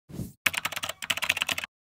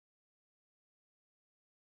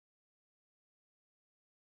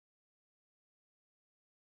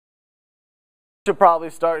Should probably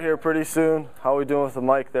start here pretty soon. How are we doing with the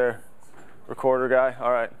mic there? Recorder guy?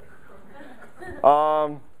 All right.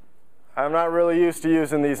 I'm not really used to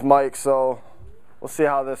using these mics, so we'll see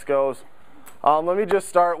how this goes. Let me just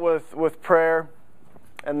start with prayer,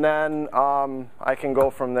 and then I can go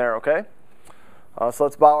from there, okay? So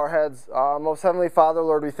let's bow our heads. Most Heavenly Father,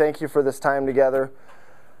 Lord, we thank you for this time together.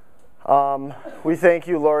 We thank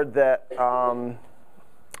you, Lord, that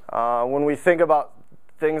when we think about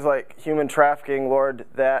things like human trafficking, Lord,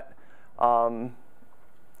 that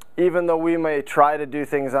even though we may try to do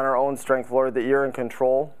things on our own strength, Lord, that you're in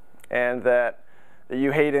control and that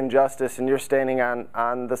you hate injustice and you're standing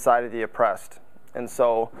on the side of the oppressed. And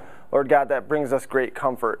so, Lord God, that brings us great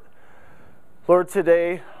comfort. Lord,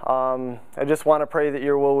 today, I just want to pray that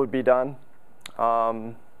your will would be done.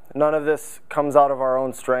 None of this comes out of our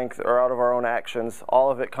own strength or out of our own actions.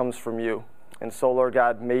 All of it comes from you. And so, Lord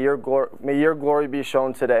God, may your glory be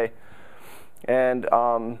shown today. And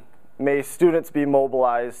may students be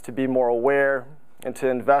mobilized to be more aware and to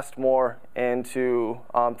invest more and to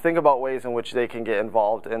think about ways in which they can get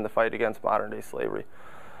involved in the fight against modern-day slavery.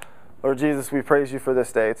 Lord Jesus, we praise you for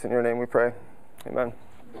this day. It's in your name we pray. Amen.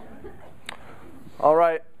 All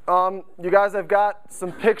right. You guys, I've got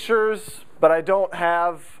some pictures, but I don't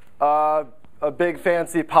have a big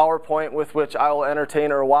fancy PowerPoint with which I will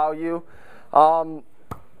entertain or wow you.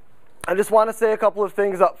 I just want to say a couple of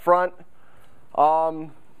things up front. Sorry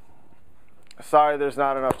there's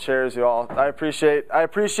not enough chairs, you all. I appreciate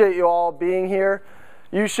you all being here.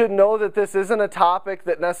 You should know that this isn't a topic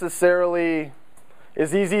that necessarily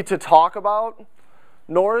is easy to talk about,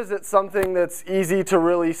 nor is it something that's easy to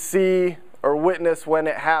really see or witness when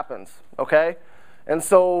it happens, okay? And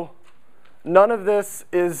so none of this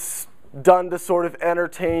is done to sort of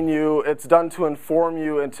entertain you. It's done to inform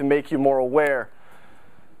you and to make you more aware.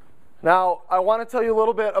 Now, I want to tell you a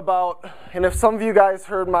little bit about, and if some of you guys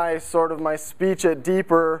heard my speech at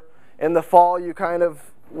Deeper in the fall, you kind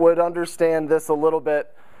of would understand this a little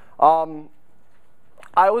bit.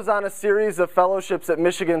 I was on a series of fellowships at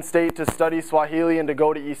Michigan State to study Swahili and to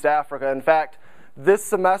go to East Africa. In fact, this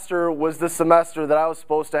semester was the semester that I was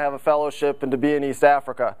supposed to have a fellowship and to be in East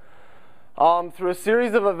Africa. Through a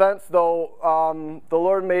series of events, though, the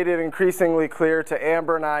Lord made it increasingly clear to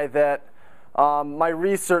Amber and I that my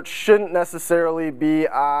research shouldn't necessarily be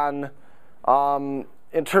on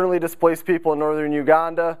internally displaced people in northern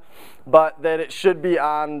Uganda, but that it should be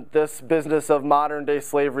on this business of modern-day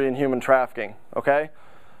slavery and human trafficking, okay?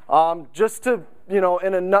 Just to,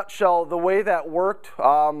 in a nutshell, the way that worked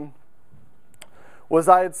was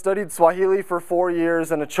I had studied Swahili for 4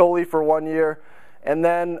 years and Acholi for 1 year, and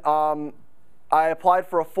then I applied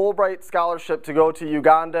for a Fulbright scholarship to go to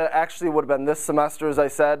Uganda. Actually, it would have been this semester, as I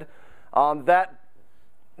said.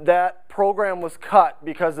 That program was cut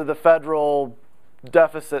because of the federal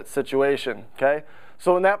deficit situation, okay?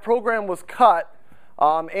 So when that program was cut,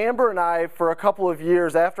 Amber and I, for a couple of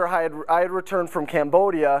years after I had returned from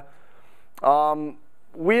Cambodia,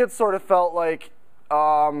 we had sort of felt like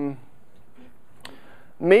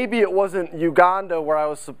maybe it wasn't Uganda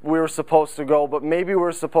where we were supposed to go, but maybe we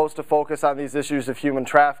were supposed to focus on these issues of human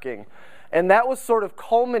trafficking. And that was sort of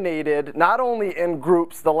culminated not only in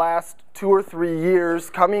groups the last 2 or 3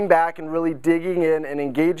 years coming back and really digging in and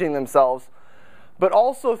engaging themselves, but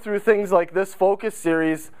also through things like this focus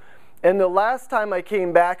series. And the last time I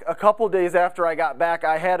came back, a couple days after I got back,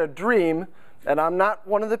 I had a dream, and I'm not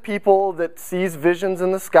one of the people that sees visions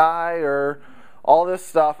in the sky or all this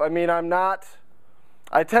stuff. I mean,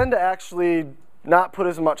 I tend to actually not put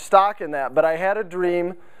as much stock in that, but I had a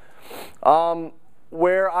dream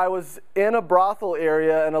where I was in a brothel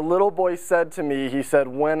area and a little boy said to me, he said,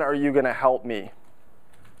 "When are you going to help me?"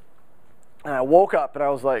 And I woke up and I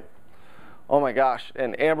was like, oh my gosh.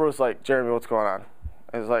 And Amber was like, "Jeremy, what's going on?"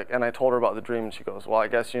 I was like, and I told her about the dream and she goes, "Well, I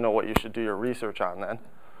guess you know what you should do your research on then,"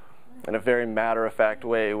 in a very matter-of-fact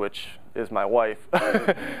way, which is my wife.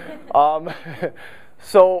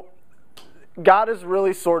 So God has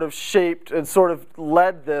really sort of shaped and sort of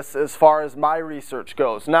led this as far as my research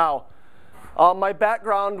goes. Now, my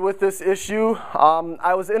background with this issue,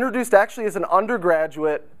 I was introduced actually as an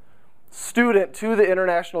undergraduate student to the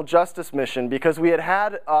International Justice Mission because we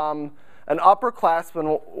had an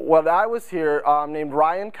upperclassman when I was here named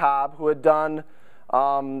Ryan Cobb, who had done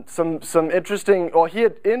some interesting, well, he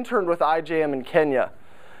had interned with IJM in Kenya.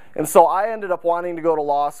 And so I ended up wanting to go to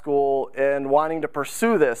law school and wanting to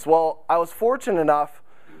pursue this. Well, I was fortunate enough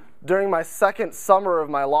during my second summer of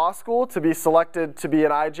my law school to be selected to be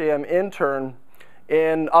an IJM intern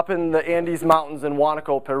up in the Andes Mountains in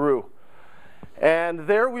Huánuco, Peru. And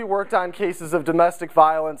there we worked on cases of domestic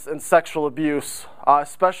violence and sexual abuse,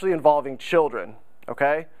 especially involving children,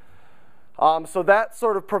 okay? So that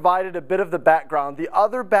sort of provided a bit of the background. The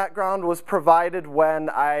other background was provided when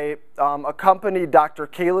I accompanied Dr.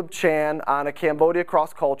 Caleb Chan on a Cambodia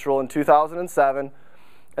cross-cultural in 2007.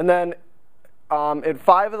 And then in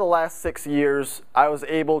 5 of the last 6 years, I was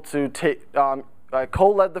able to take, I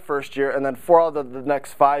co-led the first year, and then 4 out of the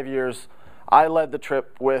next 5 years, I led the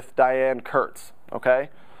trip with Diane Kurtz, okay?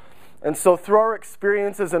 And so through our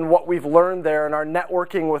experiences and what we've learned there and our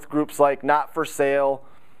networking with groups like Not for Sale,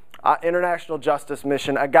 International Justice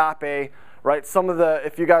Mission, Agape, right? Some of the,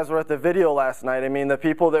 if you guys were at the video last night, I mean, the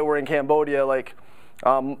people that were in Cambodia, like,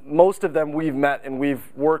 most of them we've met and we've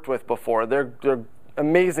worked with before. They're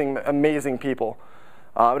amazing, amazing people.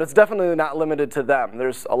 But it's definitely not limited to them.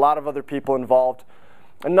 There's a lot of other people involved.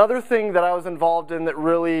 Another thing that I was involved in that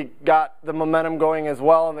really got the momentum going as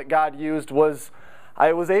well and that God used was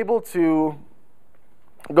I was able to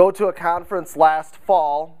go to a conference last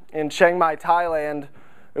fall in Chiang Mai, Thailand.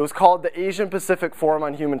 It was called the Asian Pacific Forum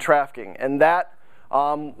on Human Trafficking. And that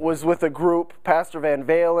was with a group, Pastor Van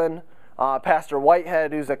Valen, Pastor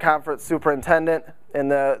Whitehead, who's a conference superintendent in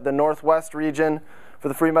the Northwest region for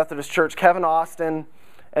the Free Methodist Church, Kevin Austin,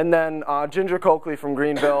 and then Ginger Coakley from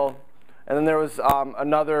Greenville. And then there was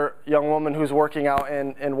another young woman who's working out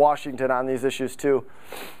in Washington on these issues too.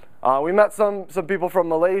 We met some people from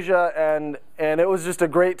Malaysia, and it was just a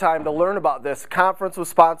great time to learn about this. Conference was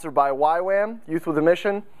sponsored by YWAM, Youth with a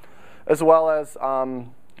Mission, as well as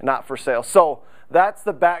Not for Sale. So that's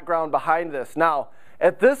the background behind this. Now,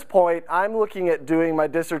 at this point, I'm looking at doing my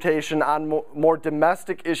dissertation on more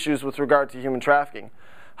domestic issues with regard to human trafficking.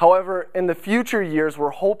 However, in the future years, we're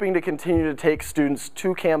hoping to continue to take students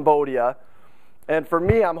to Cambodia. And for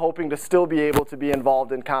me, I'm hoping to still be able to be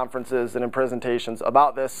involved in conferences and in presentations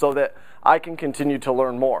about this so that I can continue to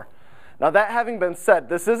learn more. Now, that having been said,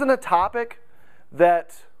 this isn't a topic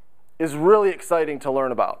that is really exciting to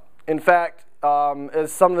learn about. In fact,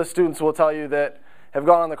 as some of the students will tell you that have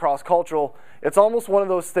gone on the cross-cultural, it's almost one of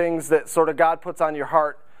those things that sort of God puts on your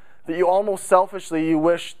heart that you almost selfishly you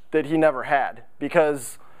wish that he never had,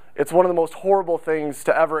 because it's one of the most horrible things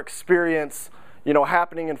to ever experience, you know,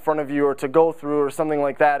 happening in front of you or to go through or something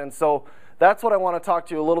like that. And so that's what I want to talk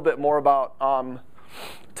to you a little bit more about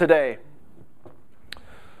today.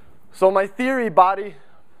 So my theory, body...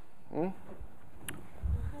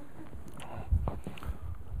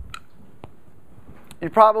 You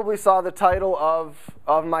probably saw the title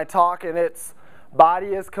of my talk, and it's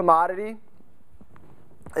Body as Commodity,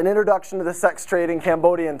 an introduction to the sex trade in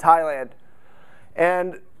Cambodia and Thailand.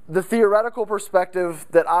 And the theoretical perspective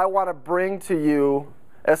that I want to bring to you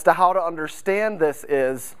as to how to understand this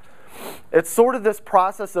is, it's sort of this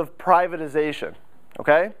process of privatization,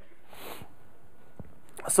 okay?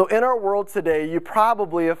 So in our world today, you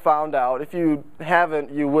probably have found out, if you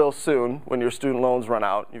haven't, you will soon, when your student loans run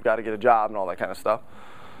out, you've got to get a job and all that kind of stuff.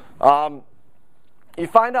 You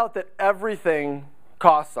find out that everything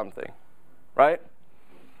costs something, right?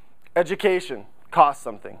 Education costs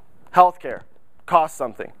something. Healthcare costs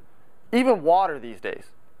something. Even water these days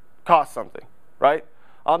costs something, right?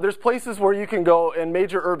 There's places where you can go in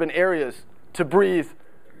major urban areas to breathe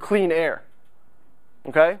clean air,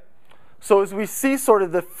 okay? So as we see sort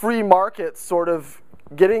of the free market sort of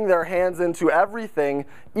getting their hands into everything,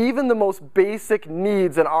 even the most basic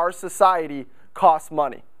needs in our society cost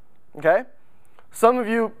money, okay? Some of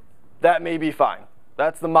you, that may be fine.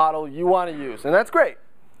 That's the model you want to use, and that's great,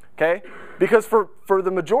 okay? Because for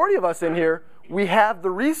the majority of us in here, we have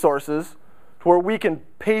the resources where we can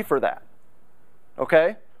pay for that,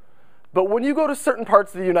 okay? But when you go to certain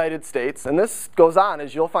parts of the United States, and this goes on,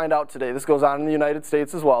 as you'll find out today, this goes on in the United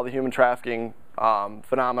States as well, the human trafficking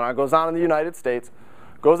phenomenon goes on in the United States,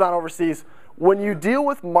 goes on overseas. When you deal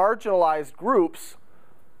with marginalized groups,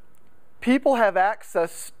 people have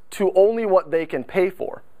access to only what they can pay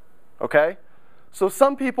for, okay? So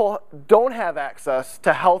some people don't have access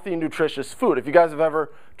to healthy, nutritious food. If you guys have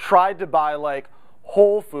ever tried to buy like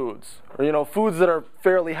whole foods, or you know, foods that are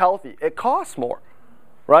fairly healthy, it costs more.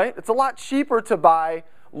 Right? It's a lot cheaper to buy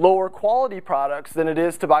lower quality products than it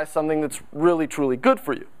is to buy something that's really, truly good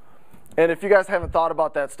for you. And if you guys haven't thought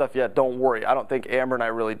about that stuff yet, don't worry. I don't think Amber and I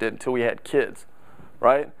really did until we had kids,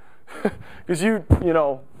 right? Because you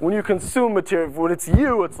know, when you consume material, when it's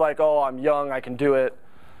you, it's like, oh, I'm young, I can do it.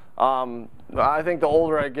 I think the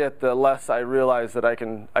older I get, the less I realize that I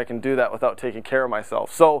can do that without taking care of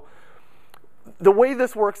myself. So the way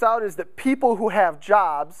this works out is that people who have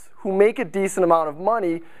jobs, who make a decent amount of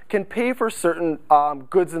money, can pay for certain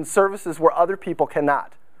goods and services where other people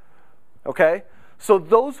cannot. Okay? So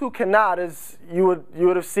those who cannot, as you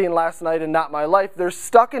would have seen last night in Not My Life, they're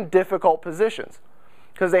stuck in difficult positions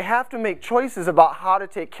because they have to make choices about how to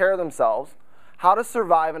take care of themselves, how to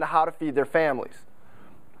survive, and how to feed their families.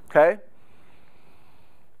 Okay?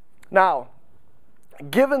 Now,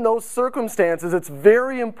 given those circumstances, it's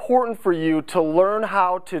very important for you to learn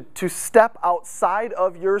how to step outside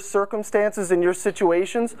of your circumstances and your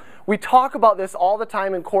situations. We talk about this all the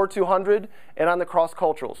time in Core 200 and on the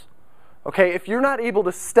cross-culturals. Okay, if you're not able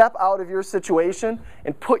to step out of your situation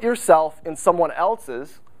and put yourself in someone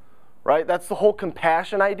else's, right? That's the whole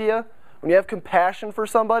compassion idea. When you have compassion for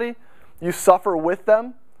somebody, you suffer with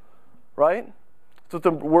them, right? That's what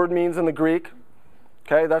the word means in the Greek.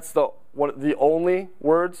 Okay, that's the only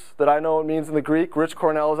words that I know it means in the Greek. Rich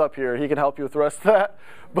Cornell is up here. He can help you with the rest of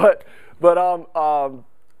that.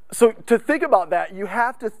 So to think about that, you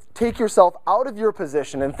have to take yourself out of your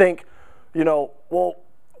position and think, well,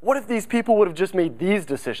 what if these people would have just made these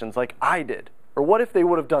decisions like I did? Or what if they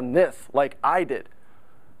would have done this like I did?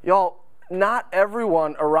 Y'all, not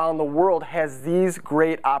everyone around the world has these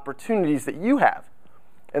great opportunities that you have.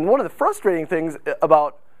 And one of the frustrating things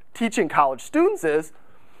about teaching college students is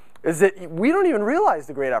that we don't even realize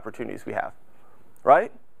the great opportunities we have,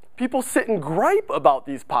 right? People sit and gripe about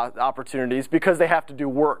these opportunities because they have to do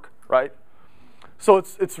work, right? So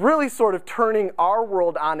it's really sort of turning our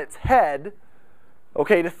world on its head,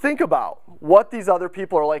 okay, to think about what these other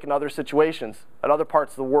people are like in other situations, in other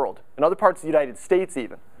parts of the world, in other parts of the United States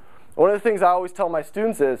even. One of the things I always tell my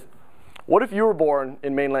students is, what if you were born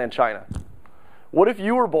in mainland China? What if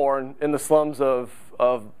you were born in the slums of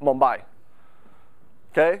Mumbai?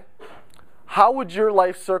 Okay? How would your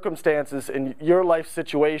life circumstances and your life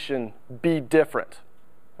situation be different?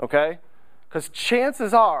 Okay? Because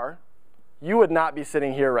chances are you would not be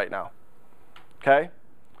sitting here right now. Okay?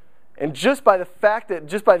 And just by the fact that,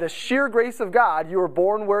 just by the sheer grace of God, you were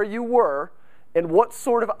born where you were, and what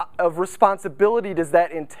sort of responsibility does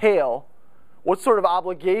that entail? What sort of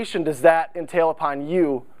obligation does that entail upon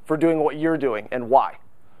you for doing what you're doing, and why?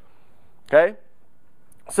 Okay?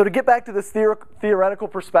 So to get back to this theoretical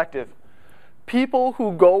perspective, people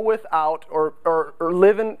who go without or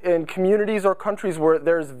live in communities or countries where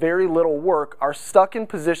there's very little work are stuck in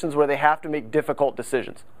positions where they have to make difficult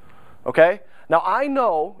decisions. Okay? Now I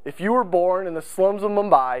know if you were born in the slums of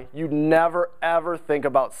Mumbai, you'd never ever think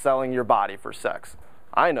about selling your body for sex.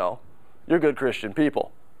 I know. You're good Christian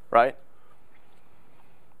people, right?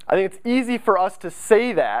 I think it's easy for us to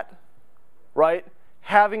say that, right,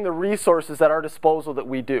 having the resources at our disposal that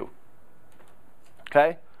we do.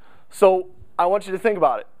 Okay? So I want you to think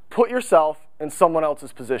about it. Put yourself in someone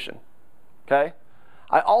else's position. Okay?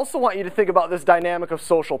 I also want you to think about this dynamic of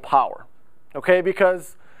social power. Okay?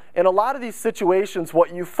 Because in a lot of these situations,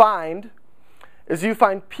 what you find is you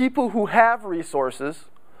find people who have resources,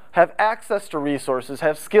 have access to resources,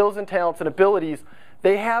 have skills and talents and abilities,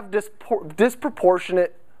 they have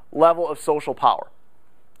disproportionate level of social power.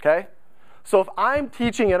 Okay? So if I'm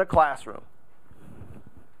teaching in a classroom,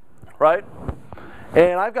 right,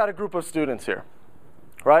 and I've got a group of students here,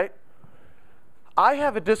 right, I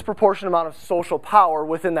have a disproportionate amount of social power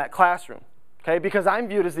within that classroom, okay, because I'm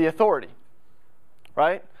viewed as the authority,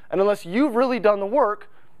 right? And unless you've really done the work,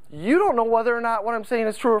 you don't know whether or not what I'm saying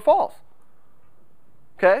is true or false,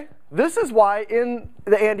 okay? This is why in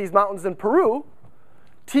the Andes Mountains in Peru,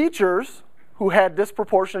 teachers who had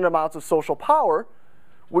disproportionate amounts of social power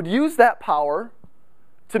would use that power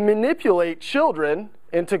to manipulate children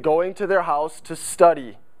into going to their house to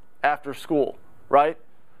study after school, right?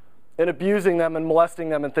 And abusing them and molesting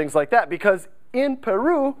them and things like that. Because in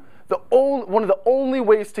Peru, one of the only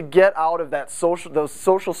ways to get out of those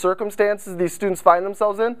social circumstances these students find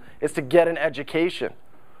themselves in is to get an education.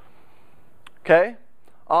 Okay?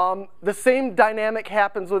 The same dynamic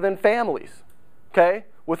happens within families, okay?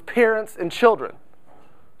 With parents and children.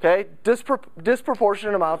 Okay?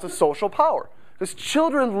 Disproportionate amounts of social power. Because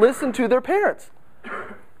children listen to their parents,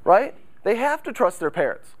 right? They have to trust their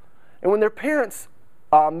parents. And when their parents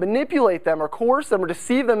manipulate them or coerce them or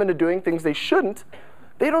deceive them into doing things they shouldn't,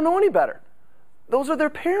 they don't know any better. Those are their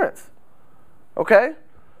parents. Okay?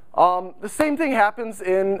 The same thing happens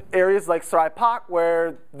in areas like Sarai Pak,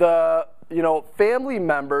 where the family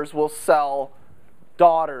members will sell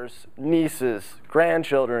daughters, nieces,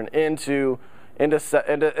 grandchildren into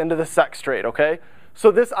the sex trade, okay? So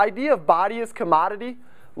this idea of body as commodity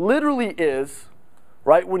literally is,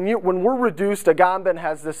 right, when we're reduced, Agamben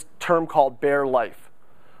has this term called bare life.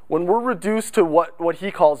 When we're reduced to what he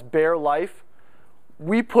calls bare life,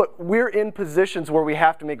 we're in positions where we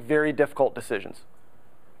have to make very difficult decisions,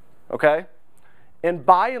 okay? And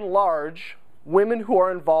by and large, women who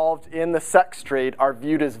are involved in the sex trade are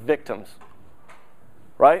viewed as victims.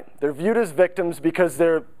 Right? They're viewed as victims because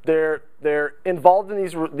they're involved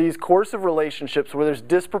in these coercive relationships where there's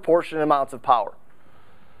disproportionate amounts of power.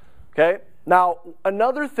 Okay? Now,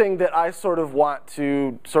 another thing that I sort of want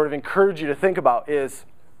to sort of encourage you to think about is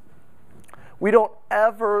we don't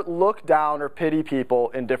ever look down or pity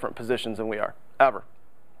people in different positions than we are, ever.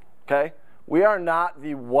 Okay? We are not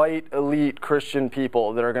the white elite Christian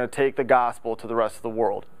people that are going to take the gospel to the rest of the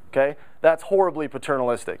world. Okay? That's horribly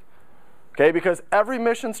paternalistic. Okay, because every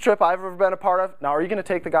missions trip I've ever been a part of, now are you going to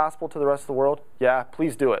take the gospel to the rest of the world? Yeah,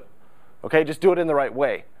 please do it. Okay, just do it in the right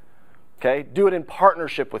way. Okay, do it in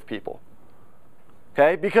partnership with people.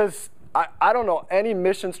 Okay, because I don't know any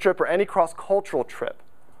missions trip or any cross-cultural trip,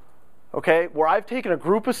 okay, where I've taken a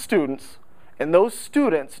group of students and those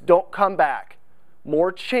students don't come back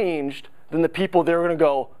more changed than the people they're going to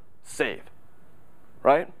go save.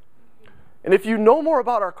 Right? And if you know more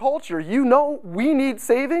about our culture, you know we need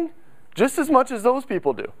saving just as much as those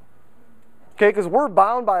people do. Okay, because we're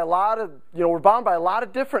bound by a lot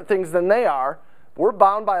of different things than they are. We're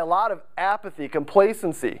bound by a lot of apathy,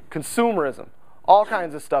 complacency, consumerism, all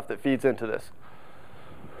kinds of stuff that feeds into this.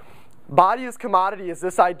 Body as commodity is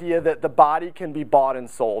this idea that the body can be bought and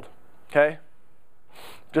sold. Okay?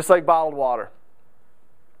 Just like bottled water.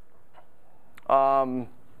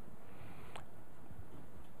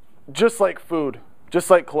 Just like food, just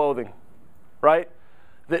like clothing, right?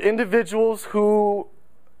 The individuals who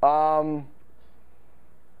come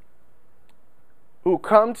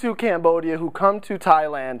to Cambodia, who come to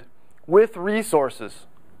Thailand with resources,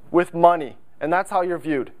 with money, and that's how you're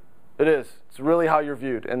viewed. It is. It's really how you're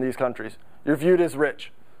viewed in these countries. You're viewed as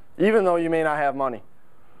rich, even though you may not have money.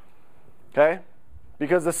 Okay?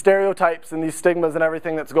 Because the stereotypes and these stigmas and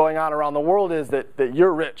everything that's going on around the world is that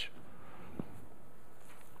you're rich.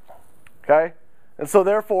 Okay? And so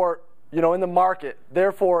therefore, in the market,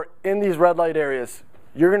 therefore, in these red light areas,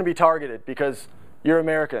 you're going to be targeted because you're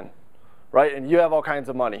American, right? And you have all kinds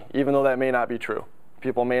of money, even though that may not be true.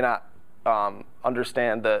 People may not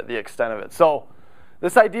understand the extent of it. So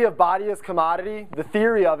this idea of body as commodity, the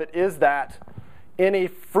theory of it is that in a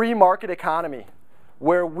free market economy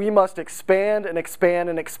where we must expand and expand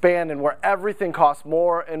and expand and where everything costs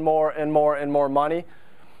more and more and more and more money,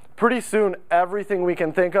 pretty soon everything we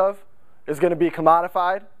can think of is going to be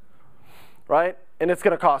commodified. Right? And it's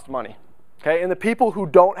going to cost money. Okay? And the people who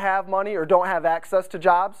don't have money or don't have access to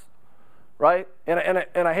jobs, right? And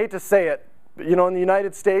I hate to say it, but in the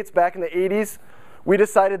United States back in the 80s, we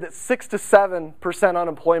decided that 6 to 7%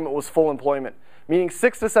 unemployment was full employment, meaning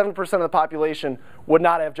 6 to 7% of the population would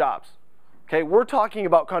not have jobs. Okay? We're talking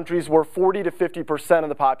about countries where 40 to 50% of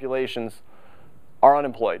the populations are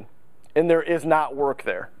unemployed, and there is not work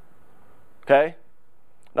there. Okay?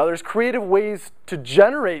 Now there's creative ways to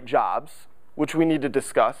generate jobs, which we need to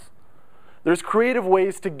discuss. There's creative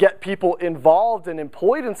ways to get people involved and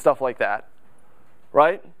employed and stuff like that,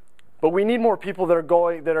 right? But we need more people that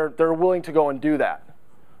are willing to go and do that.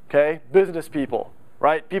 Okay? Business people,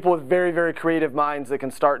 right? People with very, very creative minds that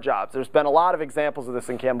can start jobs. There's been a lot of examples of this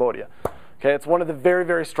in Cambodia. Okay? It's one of the very,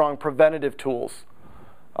 very strong preventative tools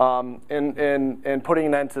in putting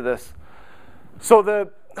an end to this. So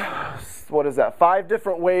what is that? 5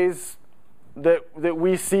 different ways that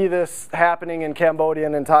we see this happening in Cambodia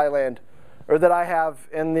and in Thailand, or that I have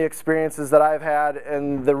in the experiences that I've had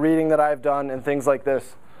and the reading that I've done and things like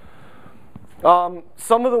this.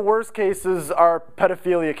 Some of the worst cases are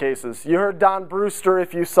pedophilia cases. You heard Don Brewster,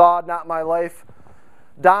 if you saw Not My Life.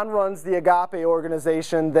 Don runs the Agape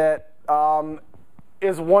organization that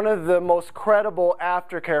is one of the most credible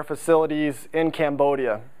aftercare facilities in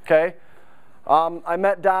Cambodia. Okay? I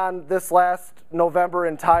met Don this last November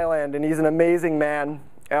in Thailand, and he's an amazing man.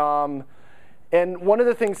 And one of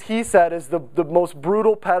the things he said is the most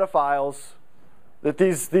brutal pedophiles, that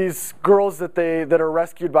these girls that are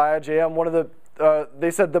rescued by IJM,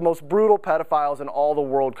 they said the most brutal pedophiles in all the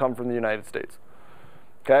world come from the United States.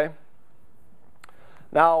 Okay?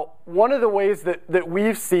 Now, one of the ways that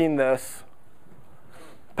we've seen this,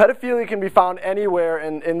 pedophilia can be found anywhere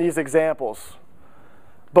in these examples.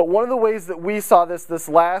 But one of the ways that we saw this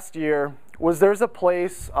last year was there's a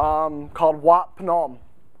place called Wat Phnom.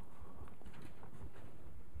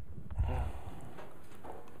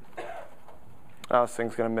 Oh, this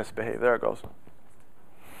thing's going to misbehave. There it goes.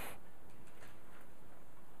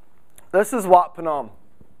 This is Wat Phnom.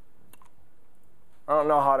 I don't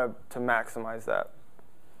know how to maximize that.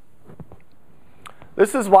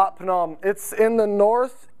 This is Wat Phnom. It's in the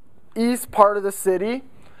northeast part of the city.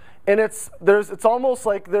 And it's almost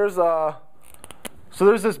like there's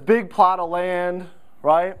this big plot of land,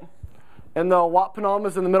 right? and the Wat Phnom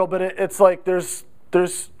is in the middle, but it's like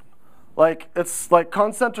it's like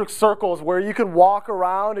concentric circles where you can walk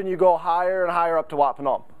around and you go higher and higher up to Wat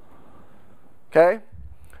Phnom. Okay?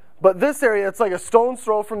 But this area, it's like a stone's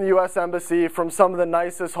throw from the U.S. Embassy, from some of the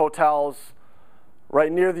nicest hotels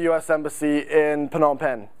right near the U.S. Embassy in Phnom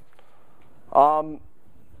Penh.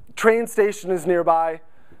 Train station is nearby.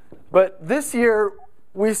 But this year,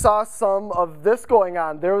 we saw some of this going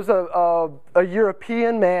on. There was a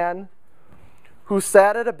European man who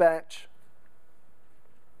sat at a bench,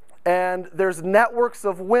 and there's networks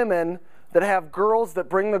of women that have girls that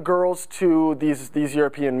bring the girls to these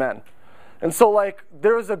European men. And so, like,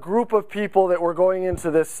 there was a group of people that were going into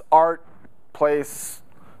this art place.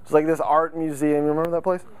 It's like this art museum. You remember that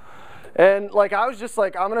place? And like, I was just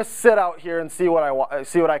like, I'm gonna sit out here and see what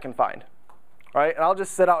I can find, right? And I'll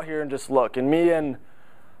just sit out here and just look. And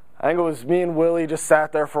I think it was me and Willie just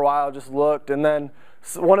sat there for a while, just looked. And then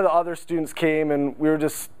one of the other students came, and we were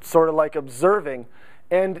just sort of like observing.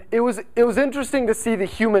 And it was interesting to see the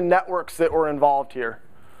human networks that were involved here.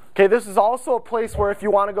 Okay, this is also a place where if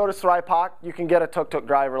you want to go to Sarai Pak, you can get a tuk-tuk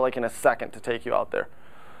driver like in a second to take you out there.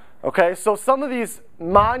 Okay, so some of these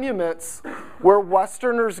monuments where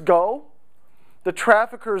Westerners go, the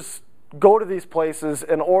traffickers go to these places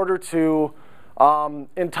in order to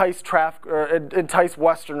entice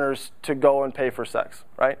Westerners to go and pay for sex,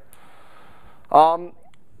 right?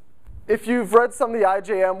 If you've read some of the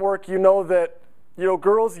IJM work, you know that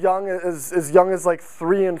girls as young as like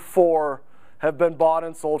 3 and 4 have been bought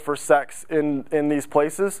and sold for sex in these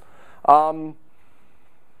places.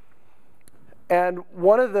 And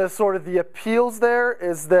one of the sort of the appeals there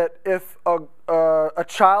is that if a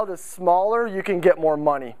child is smaller, you can get more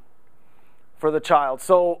money for the child.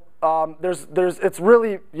 So it's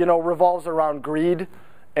really, revolves around greed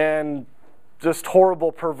and just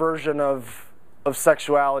horrible perversion of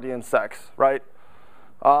sexuality and sex, right?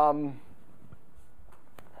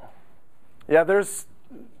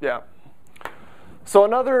 So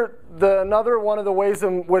another one of the ways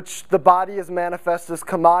in which the body is manifest as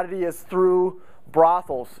commodity is through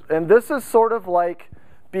brothels. And this is sort of like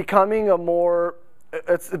becoming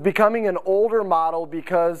it's becoming an older model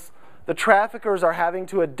because the traffickers are having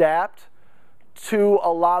to adapt to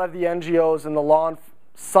a lot of the NGOs and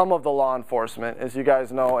some of the law enforcement. As you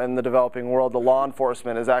guys know, in the developing world, the law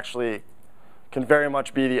enforcement can very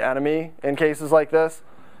much be the enemy in cases like this.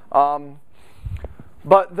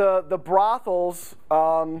 But the brothels,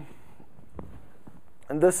 and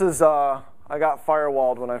this is, I got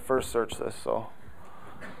firewalled when I first searched this, so.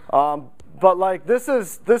 But like this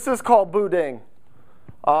is called Buding.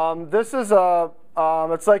 This is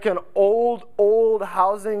it's like an old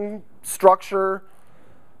housing structure.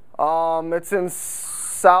 It's in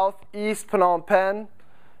southeast Phnom Penh.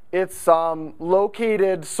 It's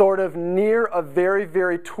located sort of near a very,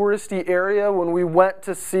 very touristy area. When we went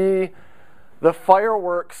to see the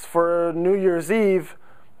fireworks for New Year's Eve,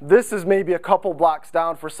 this is maybe a couple blocks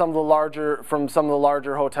down from some of the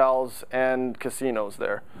larger hotels and casinos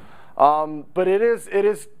there. But it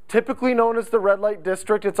is typically known as the Red Light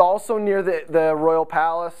District. It's also near the Royal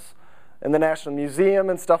Palace and the National Museum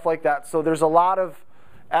and stuff like that. So there's a lot of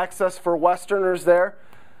access for Westerners there.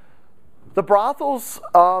 The brothels,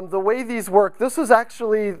 the way these work, this is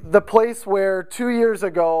actually the place where 2 years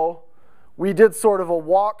ago we did sort of a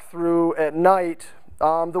walkthrough at night.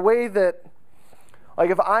 The way that,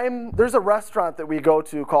 like there's a restaurant that we go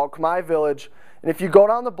to called Khmer Village, and if you go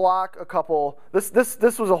down the block this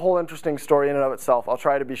was a whole interesting story in and of itself. I'll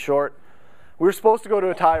try to be short. We were supposed to go to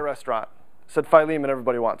a Thai restaurant. I said, Philemon,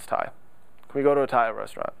 everybody wants Thai. Can we go to a Thai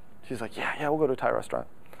restaurant? She's like, yeah, we'll go to a Thai restaurant.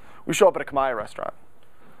 We show up at a Khmer restaurant.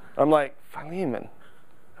 I'm like, Philemon,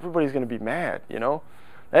 everybody's going to be mad,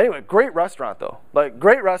 Anyway, great restaurant, though. Like,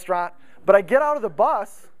 great restaurant. But I get out of the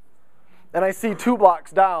bus, and I see 2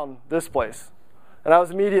 blocks down this place. And I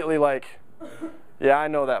was immediately like, yeah, I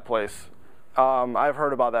know that place. I've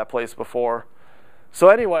heard about that place before. So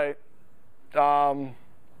anyway, end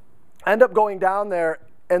up going down there.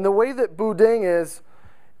 And the way that Buding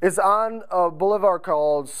is on a boulevard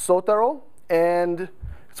called Sotero. And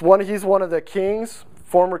he's one of the kings,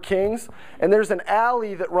 former kings. And there's an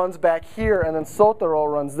alley that runs back here, and then Sotero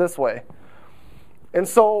runs this way. And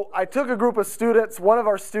so I took a group of students. One of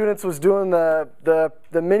our students was doing the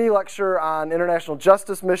mini lecture on international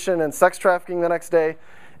justice mission and sex trafficking the next day.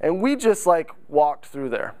 And we just like walked through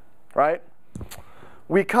there, right?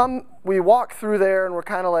 We walk through there and we're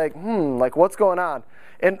kind of like, what's going on?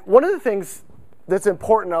 And one of the things that's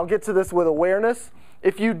important, I'll get to this with awareness,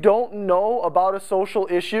 if you don't know about a social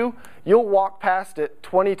issue, you'll walk past it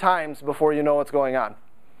 20 times before you know what's going on.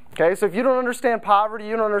 Okay, so if you don't understand poverty,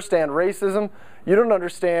 you don't understand racism, you don't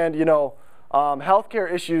understand,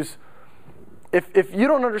 healthcare issues, if you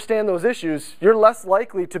don't understand those issues, you're less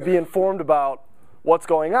likely to be informed about what's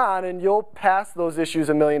going on, and you'll pass those issues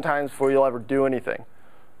a million times before you'll ever do anything,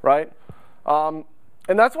 right? And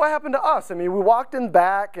that's what happened to us. I mean, we walked in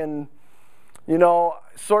back and,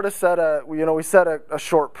 sort of said we said a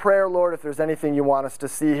short prayer, Lord, if there's anything you want us to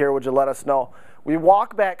see here, would you let us know? We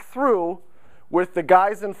walk back through with the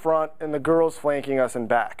guys in front and the girls flanking us in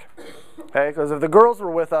back, okay? Because if the girls were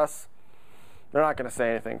with us, they're not going to say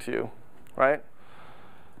anything to you, right?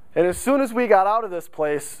 And as soon as we got out of this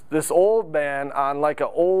place, this old man on like an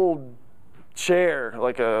old chair,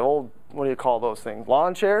 like a old, what do you call those things?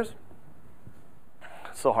 Lawn chairs?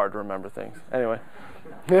 It's so hard to remember things. Anyway,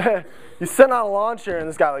 he's sitting on a lawn chair and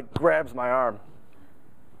this guy like grabs my arm.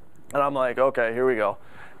 And I'm like, okay, here we go.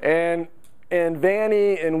 And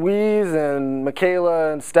Vanny and Weeze and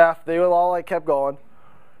Michaela and Steph, they all like kept going.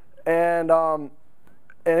 And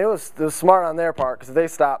it was smart on their part, because if they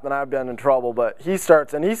stopped, then I'd been in trouble. But he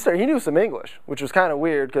knew some English, which was kind of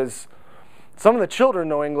weird, because some of the children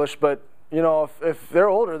know English, but if they're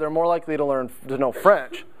older, they're more likely to know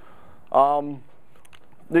French.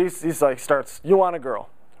 He's like starts, you want a girl,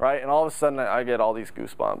 right? And all of a sudden I get all these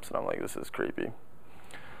goosebumps, and I'm like, this is creepy.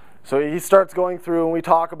 So he starts going through, and we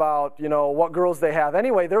talk about what girls they have.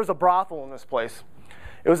 Anyway, there was a brothel in this place.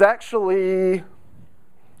 It was actually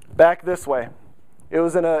back this way. It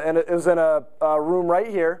was in a room right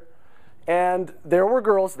here, and there were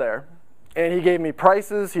girls there. And he gave me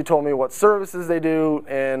prices. He told me what services they do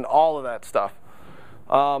and all of that stuff.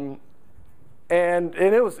 And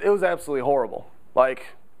it was absolutely horrible. Like,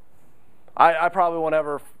 I probably won't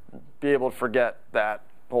ever be able to forget that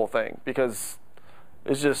whole thing, because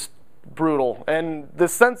it's just brutal. And the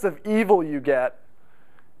sense of evil you get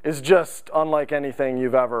is just unlike anything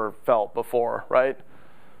you've ever felt before, right?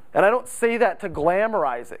 And I don't say that to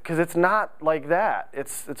glamorize it, because it's not like that.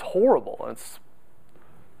 It's horrible. It's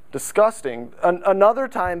disgusting. Another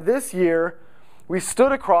time this year, we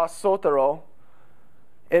stood across Sotero,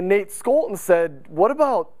 and Nate Skolton said, what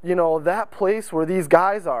about, that place where these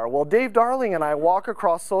guys are? Well, Dave Darling and I walk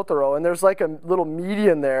across Sotero, and there's like a little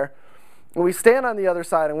median there. And we stand on the other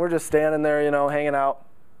side, and we're just standing there, hanging out.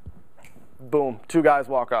 Boom, 2 guys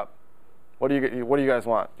walk up. What do you guys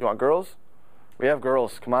want? You want girls? We have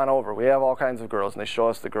girls. Come on over. We have all kinds of girls. And they show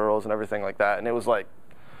us the girls and everything like that. And it was like,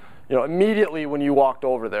 immediately when you walked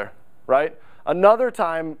over there, right? Another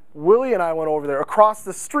time, Willie and I went over there across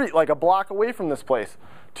the street, like a block away from this place.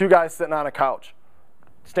 2 guys sitting on a couch.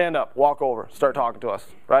 Stand up, walk over, start talking to us,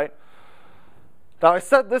 right? Now, I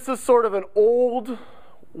said this is sort of an old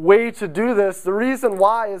way to do this. The reason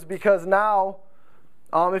why is because now,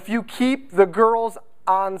 if you keep the girls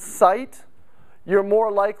on site, you're more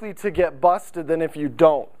likely to get busted than if you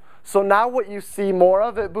don't. So now what you see more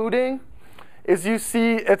of at Boudin is you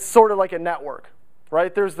see it's sort of like a network,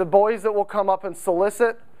 right? There's the boys that will come up and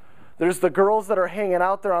solicit. There's the girls that are hanging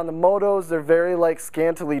out there on the motos. They're very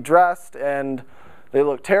scantily dressed and they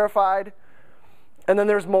look terrified. And then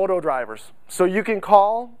there's moto drivers. So you can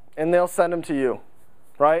call and they'll send them to you,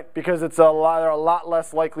 right? Because they're a lot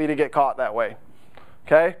less likely to get caught that way.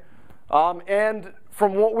 Okay? And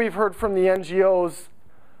from what we've heard from the NGOs,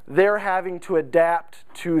 they're having to adapt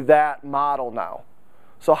to that model now.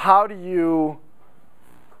 So how do you,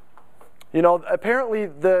 apparently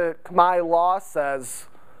the Khmer law says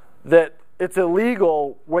that it's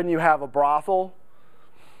illegal when you have a brothel,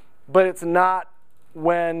 but it's not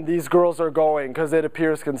when these girls are going, because it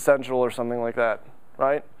appears consensual or something like that,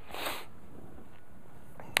 right?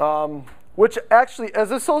 Which actually,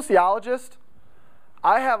 as a sociologist,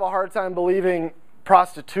 I have a hard time believing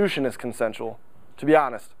prostitution is consensual, to be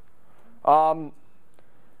honest. And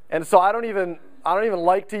so I don't even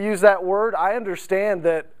like to use that word. I understand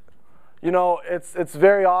that, it's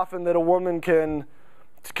very often that a woman can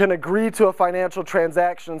agree to a financial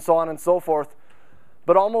transaction and so on and so forth.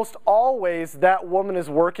 But almost always that woman is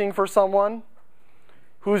working for someone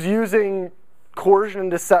who's using coercion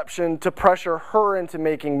and deception to pressure her into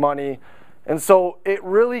making money. And so it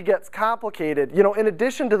really gets complicated. In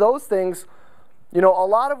addition to those things, a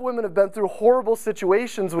lot of women have been through horrible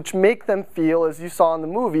situations which make them feel, as you saw in the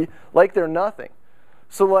movie, like they're nothing.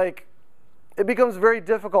 So it becomes very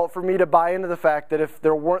difficult for me to buy into the fact that if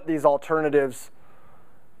there weren't these alternatives,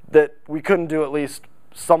 that we couldn't do at least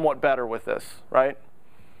somewhat better with this, right?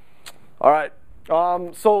 All right,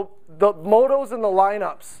 so the motos and the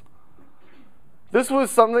lineups. This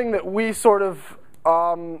was something that we sort of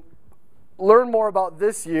learned more about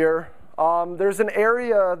this year. There's an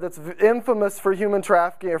area that's infamous for human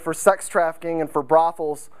trafficking, or for sex trafficking and for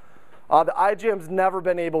brothels the IJM's never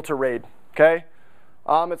been able to raid, okay?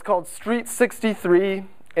 It's called Street 63,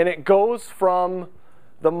 and it goes from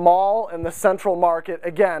the mall and the Central Market,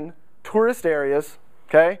 again, tourist areas,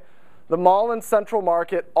 okay? The mall and Central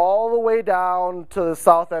Market all the way down to the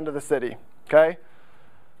south end of the city, okay?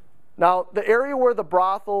 Now, the area where the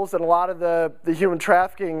brothels and a lot of the human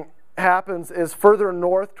trafficking happens is further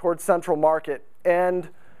north towards Central Market. And,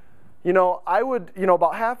 you know, I would, you know,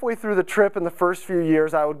 about halfway through the trip in the first few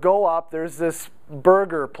years, I would go up. There's this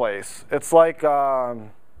burger place. It's like a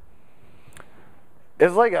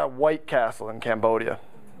White Castle in Cambodia,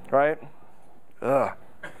 right? Ugh.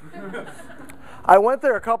 I went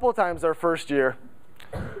there a couple of times our first year.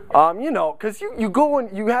 You know, because you go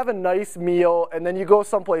and you have a nice meal, and then you go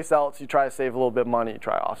someplace else, you try to save a little bit of money, you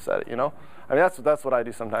try to offset it, you know? I mean, that's what I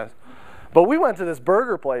do sometimes. But we went to this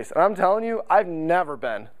burger place, and I'm telling you, I've never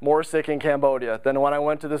been more sick in Cambodia than when I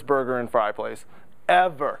went to this burger and fry place,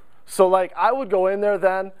 ever. So, like, I would go in there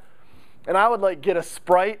then, and I would, like, get a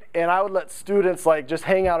Sprite, and I would let students, like, just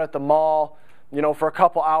hang out at the mall, you know, for a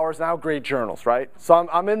couple hours, and I would grade journals, right? So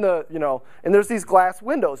I'm in the, you know, and there's these glass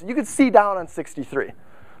windows. You could see down on 63.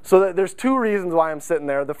 So there's two reasons why I'm sitting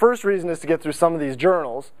there. The first reason is to get through some of these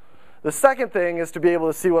journals. The second thing is to be able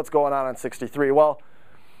to see what's going on 63. Well,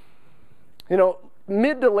 you know,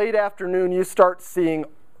 mid to late afternoon, you start seeing,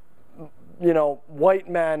 you know, white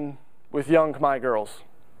men with young Khmer girls.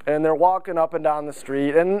 And they're walking up and down the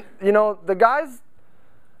street. And, you know, the guys,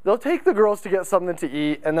 they'll take the girls to get something to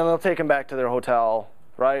eat, and then they'll take them back to their hotel,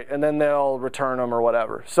 right? And then they'll return them or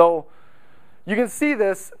whatever. So you can see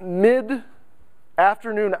this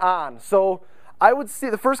mid-afternoon on. So I would see,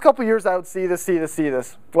 the first couple of years I would see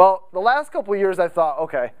this. Well, the last couple of years I thought,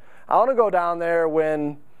 okay, I want to go down there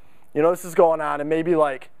when, you know, this is going on and maybe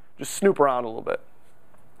like just snoop around a little bit.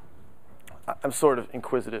 I'm sort of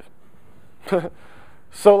inquisitive.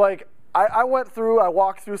 So like I went through, I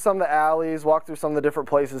walked through some of the alleys, walked through some of the different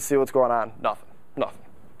places, see what's going on. Nothing,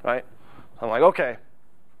 right? I'm like, okay,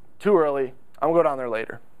 too early. I'm gonna go down there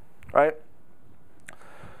later, right?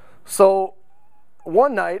 So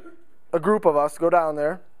one night, a group of us go down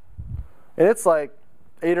there, and it's like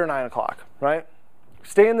 8 or 9 o'clock, right?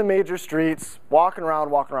 Stay in the major streets, walking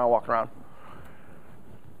around.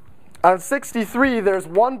 On 63, there's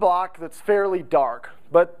one block that's fairly dark,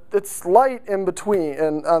 but it's light in between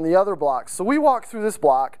and on the other blocks. So we walk through this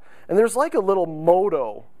block, and there's like a little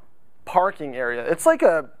moto parking area. It's like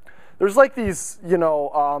there's like these, you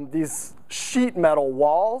know, these sheet metal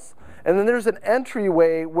walls, and then there's an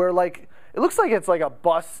entryway where like, it looks like it's like a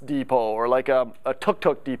bus depot or like a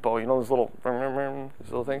tuk-tuk depot, you know, those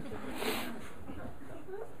little things.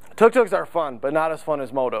 Tuk-tuks are fun, but not as fun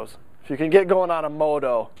as motos. If you can get going on a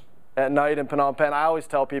moto at night in Phnom Penh, I always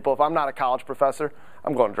tell people, if I'm not a college professor,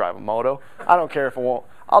 I'm going to drive a moto. I don't care if it won't.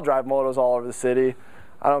 I'll drive motos all over the city.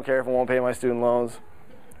 I don't care if it won't pay my student loans.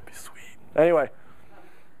 It'd be sweet. Anyway,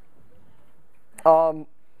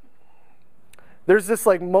 there's this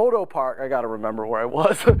like moto park. I got to remember where I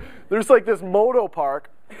was. There's like this moto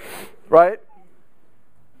park, right?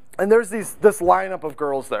 And there's this lineup of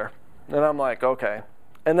girls there. And I'm like, okay.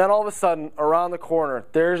 And then all of a sudden, around the corner,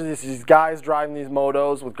 there's these guys driving these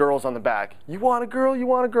motos with girls on the back. You want a girl? You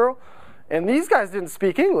want a girl? And these guys didn't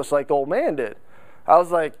speak English like the old man did. I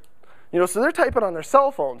was like, you know, so they're typing on their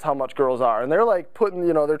cell phones how much girls are. And they're like putting,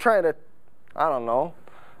 you know, they're trying to, I don't know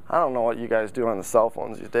what you guys do on the cell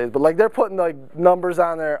phones these days. But like they're putting like numbers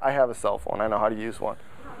on there. I have a cell phone. I know how to use one.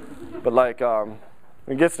 But like when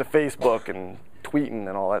it gets to Facebook and tweeting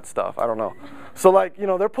and all that stuff, I don't know. So like, you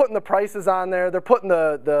know, they're putting the prices on there, they're putting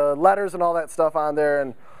the letters and all that stuff on there,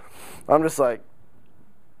 and I'm just like,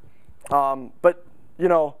 but you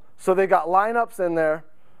know, so they got lineups in there,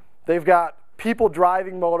 they've got people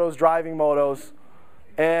driving motos,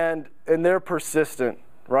 and they're persistent,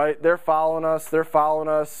 right? They're following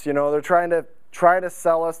us, you know, they're trying to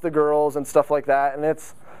sell us the girls and stuff like that, and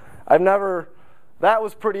that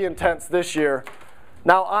was pretty intense this year.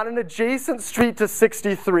 Now, on an adjacent street to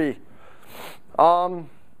 63, or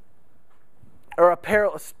a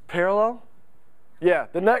parallel? Yeah,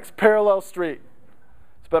 the next parallel street.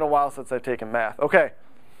 It's been a while since I've taken math. Okay,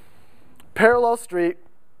 parallel street,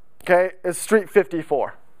 okay, is Street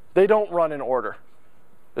 54. They don't run in order.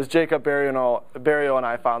 As Jacob Barrio and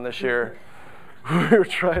I found this year, we were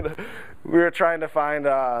trying to find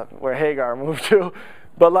where Hagar moved to,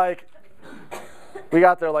 but like, we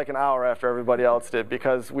got there like an hour after everybody else did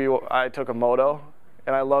because I took a moto,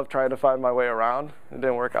 and I love trying to find my way around. It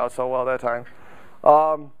didn't work out so well that time.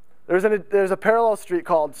 There's a parallel street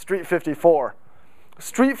called Street 54.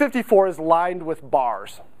 Street 54 is lined with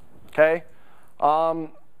bars, okay?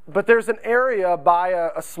 but there's an area by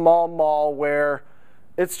a small mall where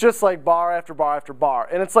it's just like bar after bar after bar,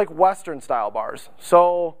 and it's like Western style bars.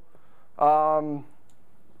 So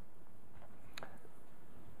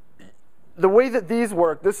the way that these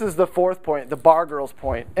work, this is the fourth point, the bar girls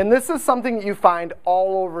point, and this is something that you find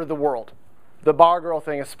all over the world. The bar girl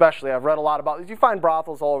thing especially, I've read a lot about it. You find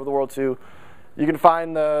brothels all over the world too. You can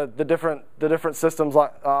find the different systems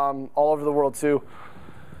all over the world too.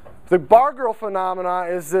 The bar girl phenomena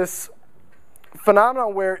is this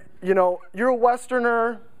phenomenon where, you know, you're a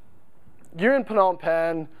Westerner, you're in Phnom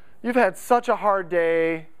Penh, you've had such a hard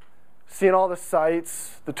day seeing all the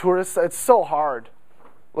sights, the tourists. It's so hard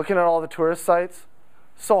looking at all the tourist sites.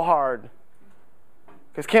 So hard.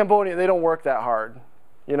 Because Cambodia, they don't work that hard.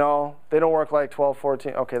 You know, they don't work like 12,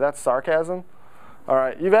 14. Okay, that's sarcasm. All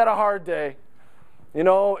right, you've had a hard day. You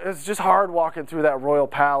know, it's just hard walking through that royal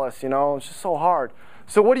palace, you know. It's just so hard.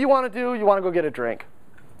 So what do you want to do? You want to go get a drink.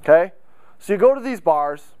 Okay? So you go to these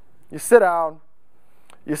bars, you sit down,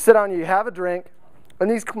 you have a drink, and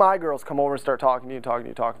these my girls come over and start talking to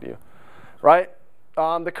you, right?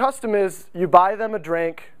 The custom is you buy them a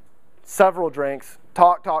drink, several drinks,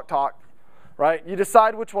 talk, right? You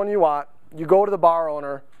decide which one you want. You go to the bar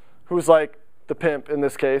owner, who's like the pimp in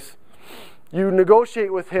this case. You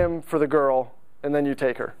negotiate with him for the girl, and then you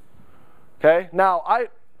take her. Okay? Now,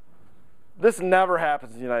 this never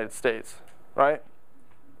happens in the United States, right?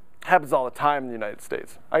 It happens all the time in the United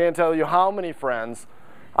States. I can tell you how many friends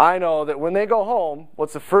I know that when they go home,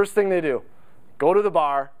 what's the first thing they do? Go to the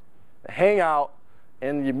bar, hang out,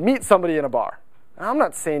 and you meet somebody in a bar. And I'm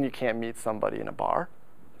not saying you can't meet somebody in a bar.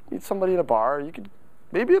 Meet somebody in a bar, you could,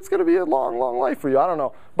 maybe it's going to be a long, long life for you, I don't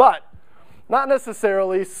know. But not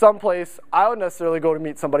necessarily someplace I would necessarily go to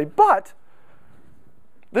meet somebody, but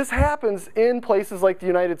this happens in places like the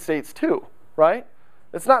United States too, right?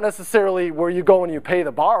 It's not necessarily where you go and you pay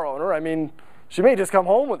the bar owner. I mean, she may just come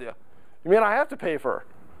home with you. You may not have to pay for her,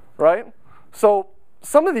 right? So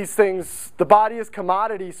some of these things, the body as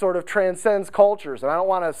commodity sort of transcends cultures. And I don't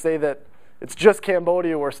want to say that it's just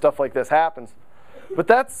Cambodia where stuff like this happens. But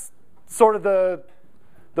that's sort of the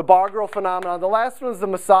bar girl phenomenon. The last one is the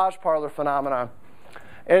massage parlor phenomenon.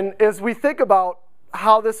 And as we think about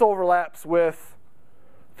how this overlaps with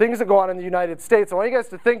things that go on in the United States, I want you guys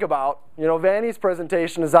to think about, you know, Vanny's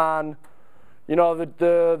presentation is on, you know,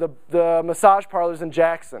 the massage parlors in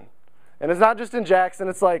Jackson. And it's not just in Jackson,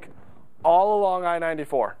 it's like all along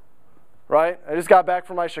I-94, right? I just got back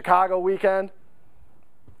from my Chicago weekend.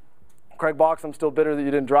 Craig Box, I'm still bitter that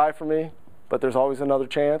you didn't drive for me, but there's always another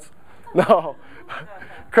chance. No,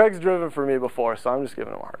 Craig's driven for me before, so I'm just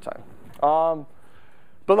giving him a hard time.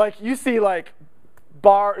 But like you see like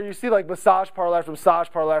massage parlor after massage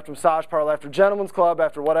parlor after massage parlor after gentleman's club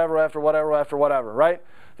after whatever, right?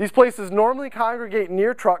 These places normally congregate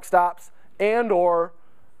near truck stops and or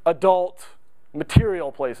adult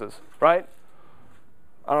material places, right?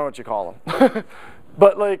 I don't know what you call them.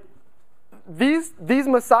 But like these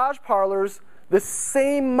massage parlors, the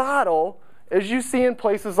same model as you see in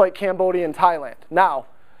places like Cambodia and Thailand. Now,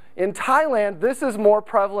 in Thailand, this is more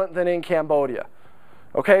prevalent than in Cambodia.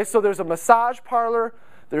 Okay, so there's a massage parlor,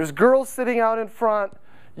 there's girls sitting out in front,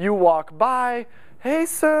 you walk by, hey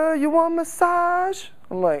sir, you want massage?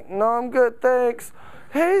 I'm like, no, I'm good, thanks.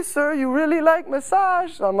 Hey sir, you really like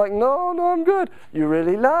massage? I'm like, no, I'm good. You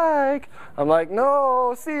really like? I'm like,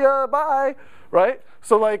 no, see ya, bye. Right?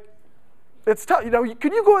 So like, it's tough. You know,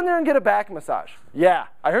 could you go in there and get a back massage? Yeah,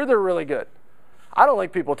 I heard they're really good. I don't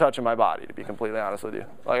like people touching my body, to be completely honest with you.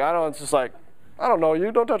 Like, it's just like, I don't know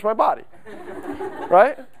you, don't touch my body.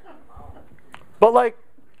 Right? But like,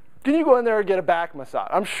 can you go in there and get a back massage?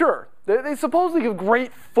 I'm sure. They supposedly give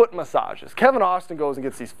great foot massages. Kevin Austin goes and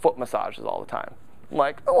gets these foot massages all the time. I'm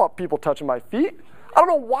like, I don't want people touching my feet. I don't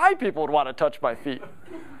know why people would want to touch my feet.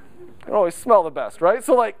 They always smell the best, right?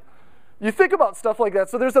 So like, you think about stuff like that.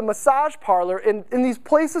 So there's a massage parlor, and these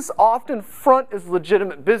places often front as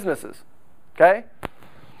legitimate businesses, okay?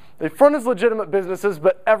 They front as legitimate businesses,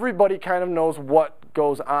 but everybody kind of knows what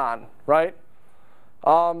goes on, right?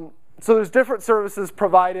 So there's different services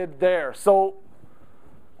provided there. So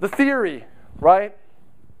the theory, right,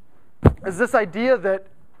 is this idea that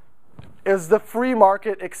as the free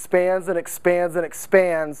market expands and expands and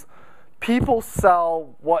expands, people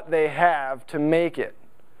sell what they have to make it,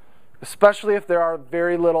 especially if there are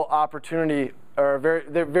very little opportunity or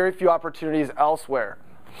there are very few opportunities elsewhere.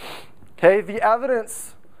 Okay, the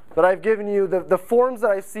evidence that I've given you, the forms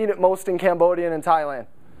that I've seen it most in Cambodia and in Thailand,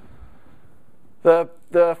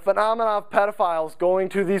 the phenomena of pedophiles going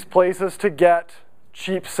to these places to get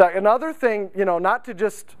cheap sex. Another thing, you know, not to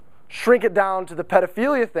just shrink it down to the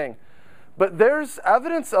pedophilia thing, but there's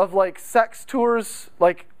evidence of like sex tours,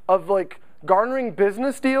 of garnering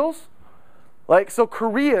business deals. So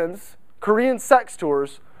Korean sex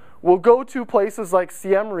tours will go to places like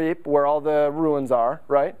Siem Reap, where all the ruins are,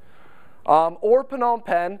 right? Or Phnom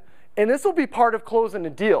Penh, and this will be part of closing a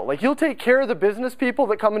deal. Like, you'll take care of the business people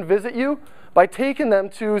that come and visit you by taking them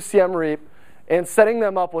to Siem Reap and setting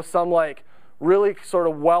them up with some really sort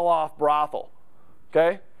of well-off brothel,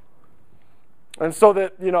 okay? And so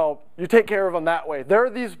that, you take care of them that way. There are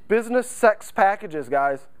these business sex packages,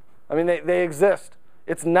 guys. I mean, they exist.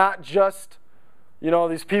 It's not just,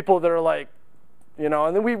 these people that are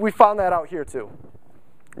and then we found that out here too.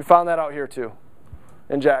 We found that out here too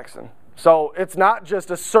in Jackson. So it's not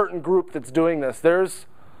just a certain group that's doing this. There's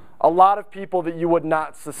a lot of people that you would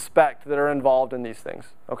not suspect that are involved in these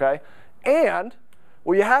things, okay? And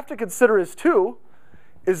what you have to consider is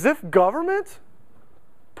if government,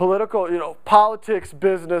 political, politics,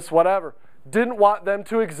 business, whatever, didn't want them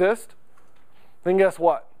to exist, then guess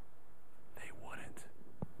what? They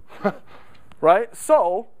wouldn't. Right?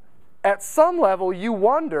 So, at some level, you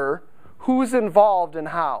wonder who's involved and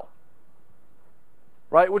how.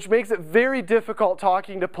 Right? Which makes it very difficult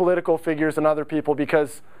talking to political figures and other people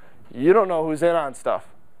because you don't know who's in on stuff.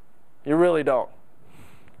 You really don't.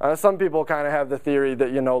 Some people kind of have the theory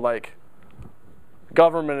that,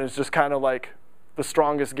 government is just kind of like the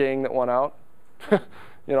strongest gang that won out.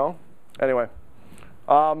 Anyway.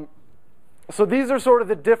 So these are sort of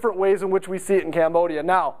the different ways in which we see it in Cambodia.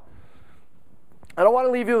 Now, I don't want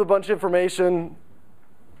to leave you with a bunch of information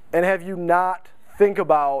and have you not think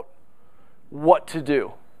about what to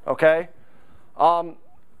do, okay?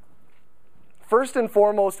 First and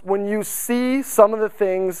foremost, when you see some of the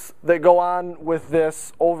things that go on with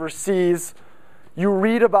this overseas, you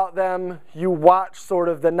read about them, you watch sort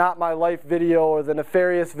of the Not My Life video or the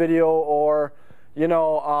Nefarious video, or,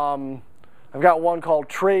 I've got one called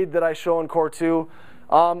Trade that I show in Core 2.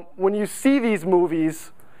 When you see these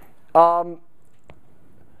movies, my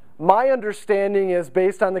understanding is,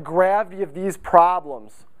 based on the gravity of these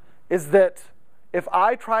problems, is that if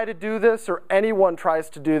I try to do this or anyone tries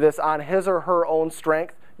to do this on his or her own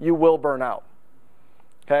strength, you will burn out.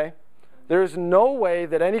 Okay? There's no way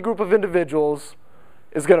that any group of individuals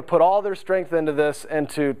is going to put all their strength into this and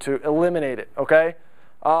to eliminate it. Okay?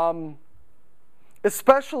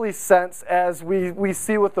 Especially since, as we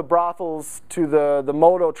see with the brothels to the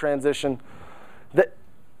Modo transition, that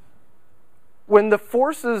when the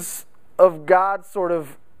forces of God sort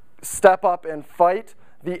of step up and fight,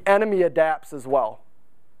 the enemy adapts as well.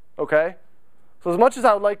 Okay? So as much as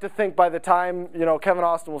I would like to think by the time, Kevin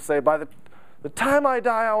Austin will say, by the time I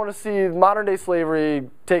die, I want to see modern day slavery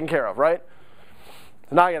taken care of, right?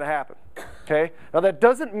 It's not going to happen. Okay? Now that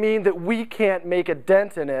doesn't mean that we can't make a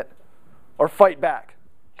dent in it or fight back.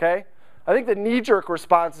 Okay? I think the knee-jerk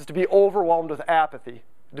response is to be overwhelmed with apathy.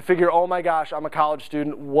 To figure, oh my gosh, I'm a college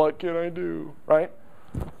student, what can I do, right?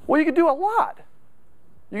 Well, you can do a lot.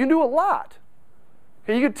 You can do a lot.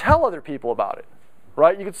 Okay, you could tell other people about it,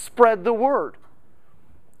 right? You could spread the word.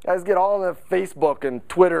 Guys, get all on the Facebook and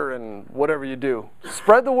Twitter and whatever you do.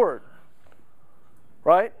 Spread the word,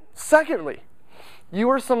 right? Secondly, you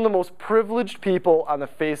are some of the most privileged people on the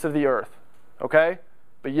face of the earth, okay?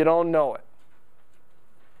 But you don't know it,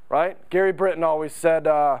 right? Gary Britton always said,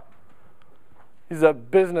 he's a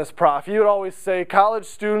business prof. He would always say, college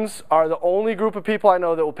students are the only group of people I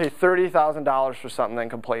know that will pay $30,000 for something and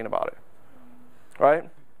complain about it. Right?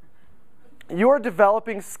 You are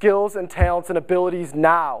developing skills and talents and abilities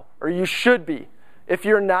now, or you should be. If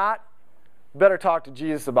you're not, you better talk to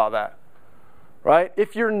Jesus about that. Right?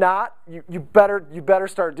 If you're not, you better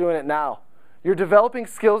start doing it now. You're developing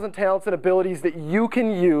skills and talents and abilities that you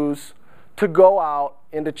can use to go out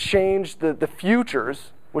and to change the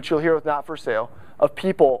futures, which you'll hear with Not For Sale, of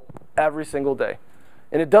people every single day.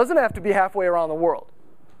 And it doesn't have to be halfway around the world.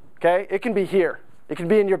 Okay? It can be here. It can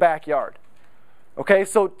be in your backyard. Okay?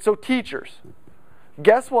 So teachers,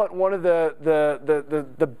 guess what one of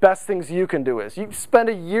the best things you can do is? You spend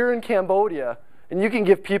a year in Cambodia and you can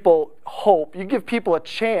give people hope. You give people a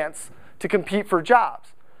chance to compete for jobs.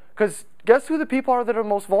 Because guess who the people are that are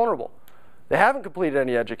most vulnerable? They haven't completed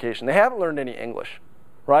any education. They haven't learned any English.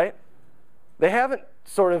 Right? They haven't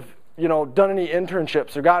sort of done any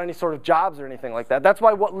internships or got any sort of jobs or anything like that. That's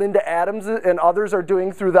why what Linda Adams and others are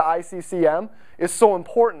doing through the ICCM is so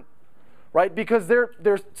important, right? Because they're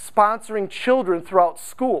sponsoring children throughout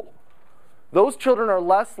school. Those children are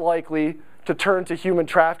less likely to turn to human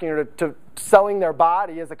trafficking or to selling their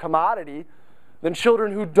body as a commodity than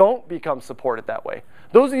children who don't become supported that way.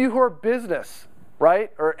 Those of you who are business,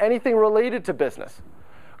 right, or anything related to business,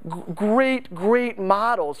 great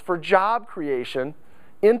models for job creation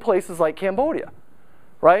in places like Cambodia,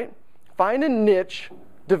 right? Find a niche,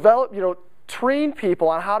 develop, train people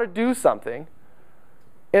on how to do something,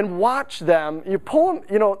 and watch them. You pull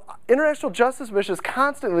them, International Justice Mission is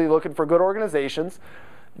constantly looking for good organizations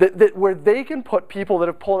where they can put people that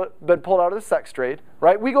have been pulled out of the sex trade,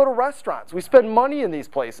 right? We go to restaurants. We spend money in these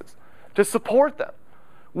places to support them.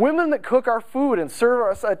 Women that cook our food and serve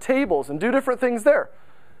us at tables and do different things there,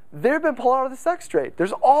 they've been pulled out of the sex trade.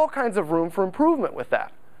 There's all kinds of room for improvement with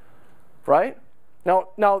that, right? Now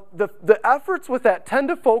the efforts with that tend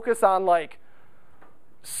to focus on like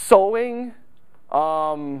sewing,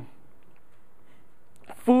 food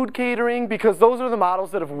catering, because those are the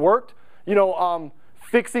models that have worked,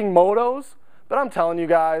 fixing motos. But I'm telling you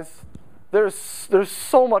guys, there's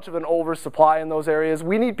so much of an oversupply in those areas.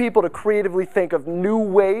 We need people to creatively think of new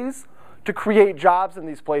ways to create jobs in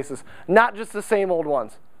these places, not just the same old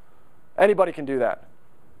ones. Anybody can do that.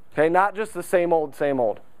 Okay, not just the same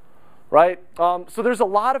old, right? So there's a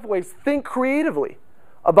lot of ways. Think creatively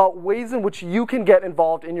about ways in which you can get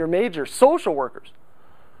involved in your major. Social workers,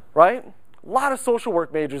 right? A lot of social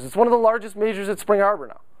work majors. It's one of the largest majors at Spring Arbor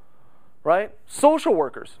now, right? Social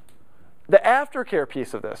workers, the aftercare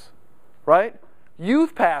piece of this, right?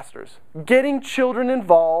 Youth pastors, getting children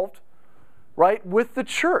involved, right, with the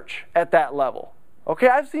church at that level. Okay,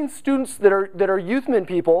 I've seen students that are youth min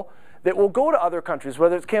people that will go to other countries,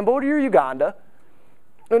 whether it's Cambodia or Uganda,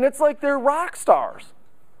 and it's like they're rock stars,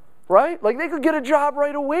 right? Like they could get a job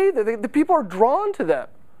right away. The people are drawn to them.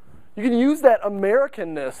 You can use that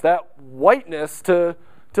Americanness, that whiteness to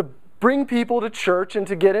bring people to church and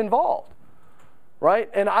to get involved, right?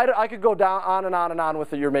 And I could go down on and on and on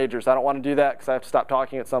with your majors. I don't want to do that because I have to stop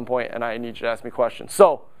talking at some point and I need you to ask me questions.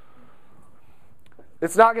 So,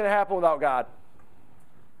 it's not going to happen without God.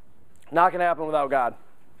 Not going to happen without God.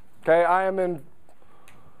 Okay, I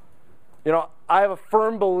have a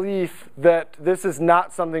firm belief that this is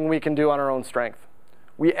not something we can do on our own strength.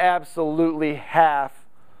 We absolutely have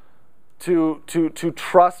to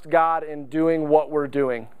trust God in doing what we're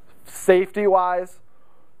doing. Safety-wise,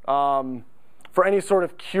 for any sort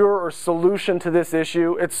of cure or solution to this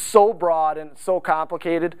issue, it's so broad and so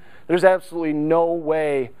complicated, there's absolutely no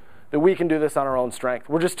way that we can do this on our own strength.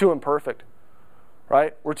 We're just too imperfect,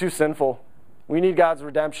 right? We're too sinful. We need God's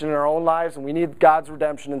redemption in our own lives, and we need God's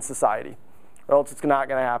redemption in society, or else it's not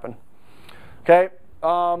going to happen. Okay?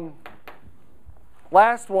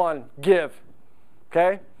 Last one, give.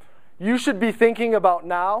 Okay? You should be thinking about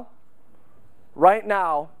now, right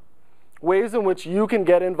now, ways in which you can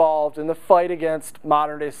get involved in the fight against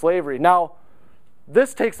modern-day slavery. Now,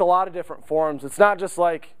 this takes a lot of different forms. It's not just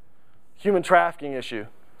like human trafficking issue,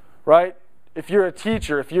 right? If you're a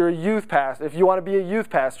teacher, if you're a youth pastor, if you want to be a youth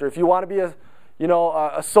pastor, if you want to be a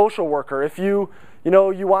social worker, if you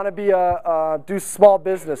want to be do small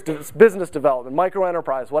business development, micro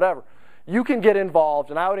enterprise, whatever, you can get involved.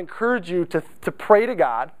 And I would encourage you to pray to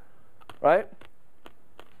God, right?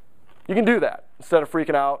 You can do that instead of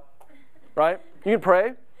freaking out, right? You can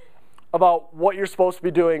pray about what you're supposed to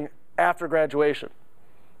be doing after graduation.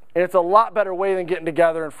 And it's a lot better way than getting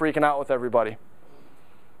together and freaking out with everybody.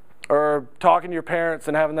 Or talking to your parents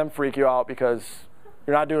and having them freak you out because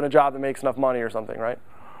you're not doing a job that makes enough money or something, right?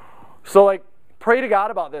 So pray to God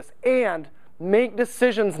about this and make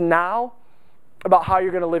decisions now about how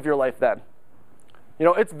you're going to live your life then.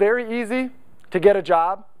 It's very easy to get a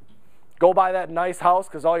job, go buy that nice house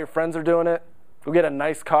because all your friends are doing it, go get a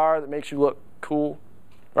nice car that makes you look cool,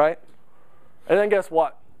 right? And then guess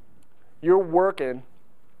what? You're working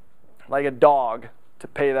like a dog to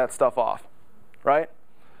pay that stuff off, right?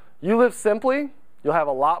 You live simply, you'll have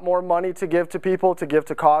a lot more money to give to people, to give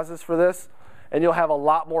to causes for this, and you'll have a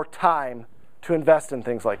lot more time to invest in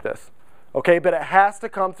things like this. Okay, but it has to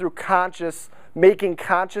come through making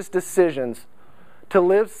conscious decisions to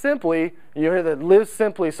live simply. You hear that, live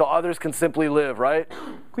simply so others can simply live, right?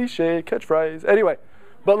 Cliche, catchphrase. Anyway,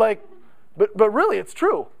 but really it's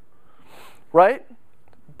true, right?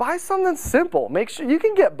 Buy something simple. Make sure you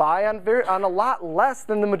can get by on a lot less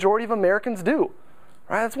than the majority of Americans do.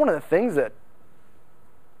 Right? That's one of the things that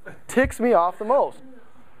ticks me off the most,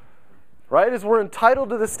 right? Is we're entitled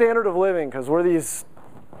to the standard of living because we're these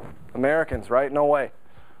Americans, right? No way.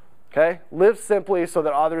 Okay? Live simply so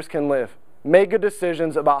that others can live. Make good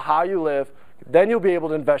decisions about how you live. Then you'll be able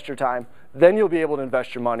to invest your time. Then you'll be able to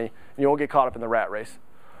invest your money. And you won't get caught up in the rat race.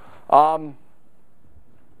 I'll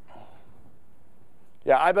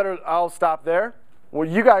stop there. Will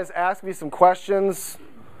you guys ask me some questions?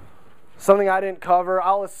 Something I didn't cover.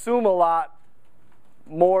 I'll assume a lot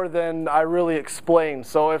more than I really explained.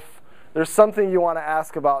 So if there's something you want to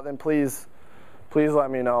ask about, then please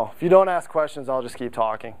let me know. If you don't ask questions, I'll just keep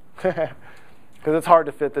talking. Because it's hard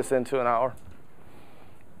to fit this into an hour.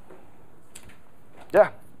 Yeah?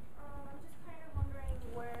 I'm just kind of wondering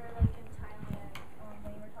where, like in Thailand,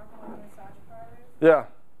 when you were talking about massage parlors, Yeah. like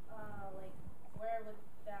where would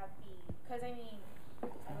that be? Because I mean, I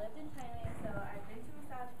lived in Thailand, so I've been to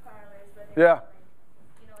massage parlors, but they're like,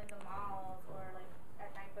 you know, like the malls or like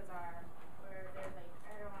at Night Bazaar, where there's like,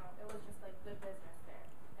 I don't know, it was just like good business there,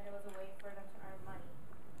 and it was a way for them to earn money.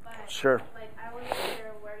 But Sure. like I wasn't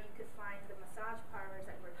sure where you could find the massage parlors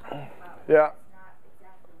that we're talking about. Yeah. It's not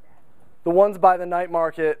exactly that. The ones by the night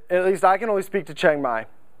market, at least I can only speak to Chiang Mai,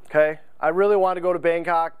 okay? I really wanted to go to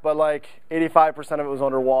Bangkok, but like 85% of it was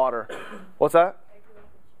underwater. What's that?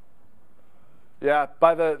 Yeah,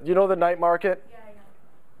 by the, you know the night market? Yeah, I know.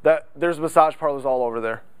 That there's massage parlors all over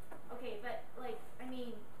there. Okay, but like, I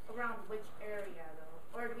mean, around which area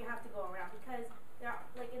though? Or do we have to go around? Because they're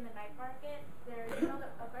like in the night market, there's, you know,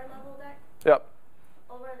 the upper level deck? Yep.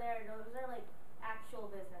 Over there, those are like actual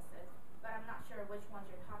businesses, but I'm not sure which ones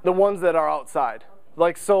you're talking The about. ones that are outside.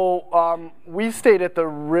 Like, so we stayed at the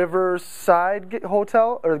Riverside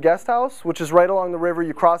Hotel, or guest house, which is right along the river.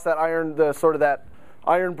 You cross that that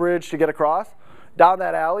iron bridge to get across. Down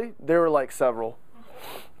that alley, there were like several,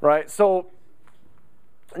 right? So,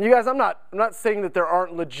 and you guys, I'm not saying that there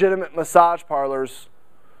aren't legitimate massage parlors.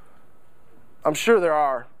 I'm sure there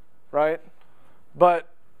are, right? But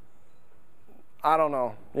I don't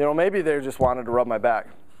know. You know, maybe they just wanted to rub my back.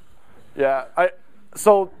 Yeah.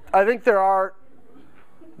 So I think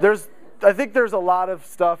I think there's a lot of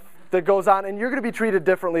stuff that goes on, and you're going to be treated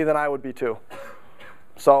differently than I would be too.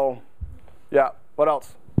 So, yeah. What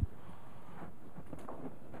else?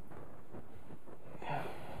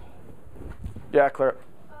 Yeah, Claire.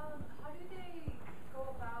 How do they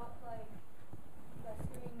go about like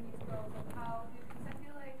rescuing these girls, and how? Because I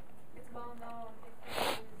feel like it's well known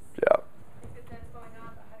if that's going on,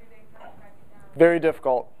 but how do they kind of track it down? Very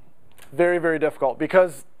difficult. Very, very difficult,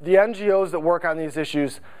 because the NGOs that work on these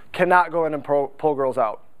issues cannot go in and pull girls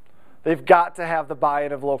out. They've got to have the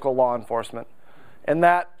buy-in of local law enforcement. And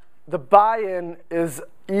that the buy-in is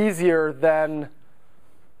easier than,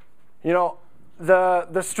 you know,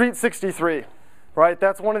 the Street 63, right?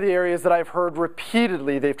 That's one of the areas that I've heard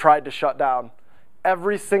repeatedly they've tried to shut down.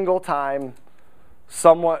 Every single time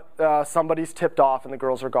somebody's tipped off and the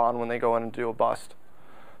girls are gone when they go in and do a bust.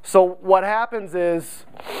 So what happens is,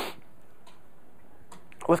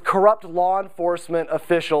 with corrupt law enforcement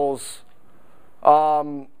officials,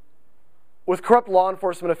 you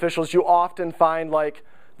often find like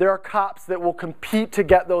there are cops that will compete to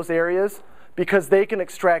get those areas because they can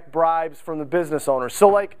extract bribes from the business owners. So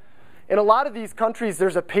like in a lot of these countries,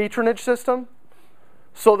 there's a patronage system.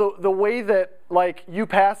 So the way that like you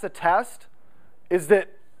pass a test is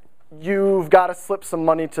that you've got to slip some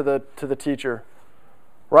money to the teacher,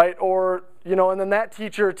 right? Or, you know, and then that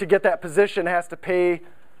teacher, to get that position, has to pay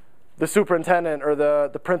the superintendent or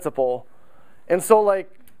the principal. And so like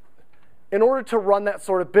in order to run that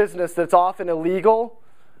sort of business that's often illegal,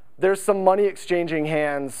 there's some money exchanging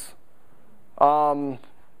hands that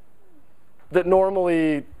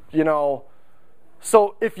normally, you know,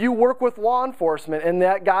 so if you work with law enforcement and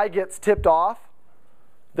that guy gets tipped off,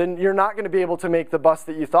 then you're not going to be able to make the bust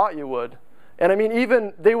that you thought you would. And I mean,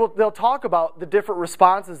 even they'll talk about the different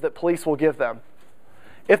responses that police will give them.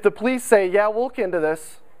 If the police say, yeah, we'll look into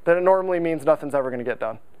this, then it normally means nothing's ever going to get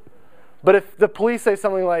done. But if the police say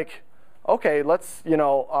something like, okay, let's, you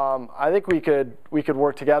know, I think we could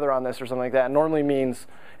work together on this or something like that, it normally means,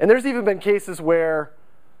 and there's even been cases where,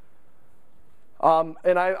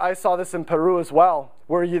 and I saw this in Peru as well,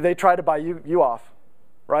 where they try to buy you off,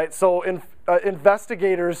 right? So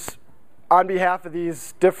investigators on behalf of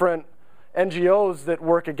these different NGOs that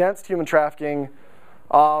work against human trafficking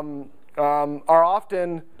are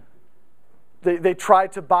often, they try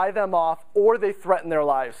to buy them off, or they threaten their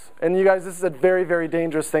lives. And you guys, this is a very, very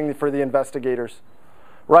dangerous thing for the investigators,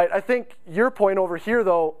 right? I think your point over here,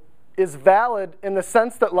 though, is valid in the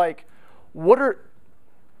sense that, like,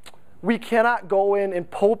 we cannot go in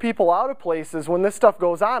and pull people out of places when this stuff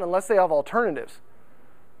goes on unless they have alternatives,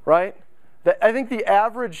 right? I think the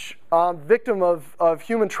average victim of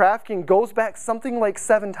human trafficking goes back something like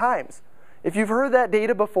 7 times. If you've heard that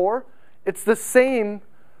data before, it's the same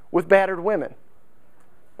with battered women.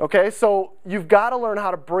 Okay, so you've got to learn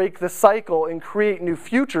how to break the cycle and create new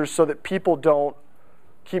futures so that people don't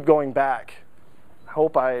keep going back. I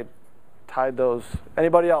hope I tied those.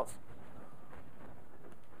 Anybody else?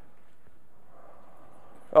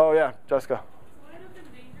 Oh yeah, Jessica. Would it have been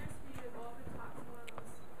dangerous for you to go up and talk to one of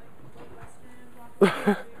those like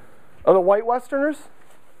Western Oh, the white Westerners?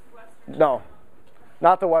 No,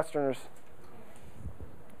 not the Westerners.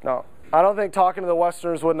 No. I don't think talking to the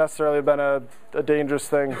Westerners would necessarily have been a dangerous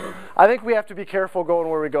thing. I think we have to be careful going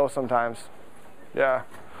where we go sometimes. Yeah.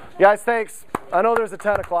 You guys, thanks. I know there's a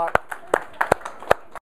 10 o'clock.